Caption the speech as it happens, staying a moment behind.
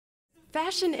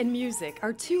Fashion and music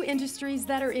are two industries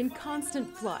that are in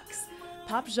constant flux.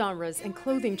 Pop genres and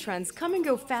clothing trends come and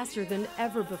go faster than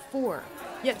ever before.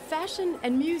 Yet fashion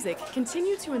and music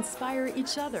continue to inspire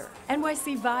each other.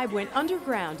 NYC VIBE went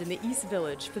underground in the East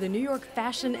Village for the New York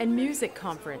Fashion and Music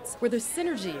Conference, where the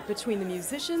synergy between the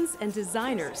musicians and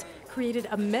designers created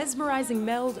a mesmerizing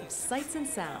meld of sights and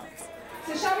sounds.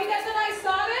 So shall we get the night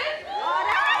started?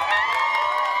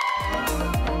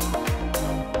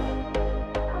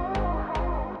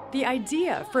 The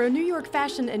idea for a New York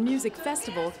Fashion and Music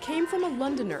Festival came from a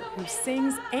Londoner who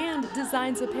sings and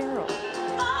designs apparel.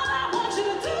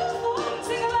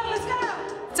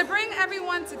 To bring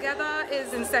everyone together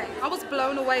is insane. I was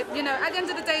blown away. You know, at the end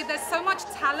of the day, there's so much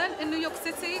talent in New York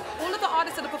City. All of the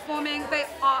artists that are performing, they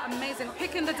are amazing.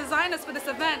 Picking the designers for this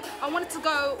event, I wanted to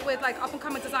go with like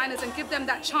up-and-coming designers and give them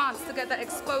that chance to get that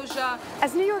exposure.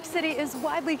 As New York City is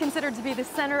widely considered to be the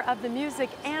center of the music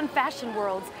and fashion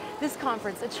worlds, this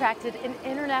conference attracted an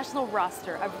international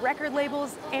roster of record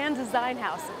labels and design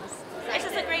houses. It's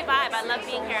just a great vibe. I love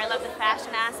being here. I love the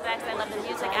fashion aspects. I love the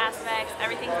music aspects.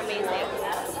 Everything's amazing.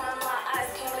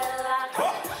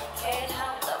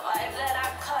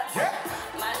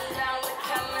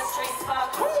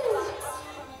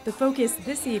 The focus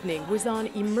this evening was on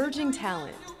emerging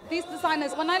talent. These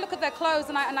designers, when I look at their clothes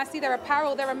and I see their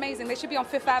apparel, they're amazing. They should be on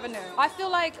Fifth Avenue. I feel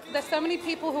like there's so many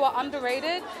people who are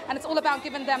underrated, and it's all about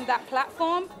giving them that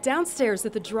platform. Downstairs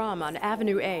at the Drum on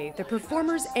Avenue A, the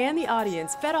performers and the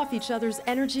audience fed off each other's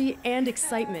energy and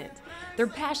excitement. Their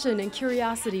passion and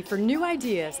curiosity for new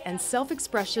ideas and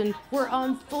self-expression were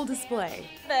on full display.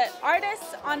 The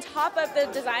artists on top of the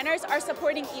designers are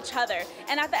supporting each other.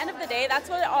 And at the end of the day, that's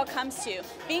what it all comes to.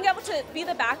 Being able to be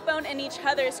the backbone in each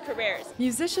other's careers.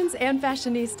 Musicians and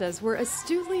fashionistas were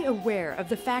astutely aware of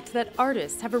the fact that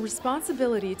artists have a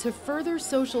responsibility to further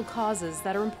social causes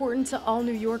that are important to all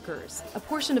New Yorkers. A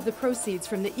portion of the proceeds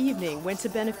from the evening went to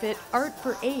benefit Art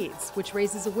for AIDS, which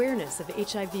raises awareness of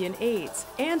HIV and AIDS,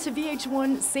 and to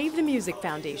VH1 Save the Music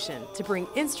Foundation to bring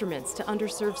instruments to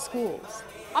underserved schools.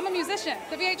 I'm a musician.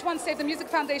 The VH1 Save the Music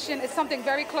Foundation is something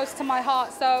very close to my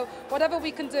heart, so whatever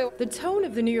we can do. The tone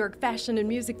of the New York Fashion and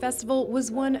Music Festival was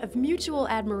one of mutual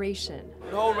admiration.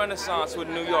 The whole renaissance with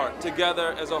New York,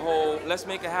 together as a whole, let's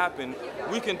make it happen.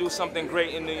 We can do something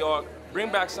great in New York, bring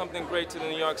back something great to the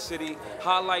New York City,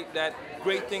 highlight that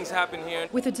great things happen here.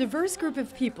 With a diverse group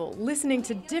of people listening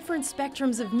to different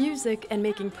spectrums of music and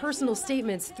making personal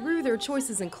statements through their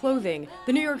choices in clothing,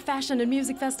 the New York Fashion and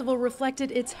Music Festival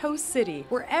reflected its host city,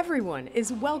 where everyone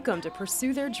is welcome to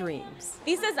pursue their dreams.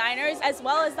 These designers, as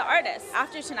well as the artists,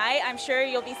 after tonight, I'm sure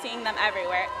you'll be seeing them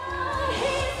everywhere.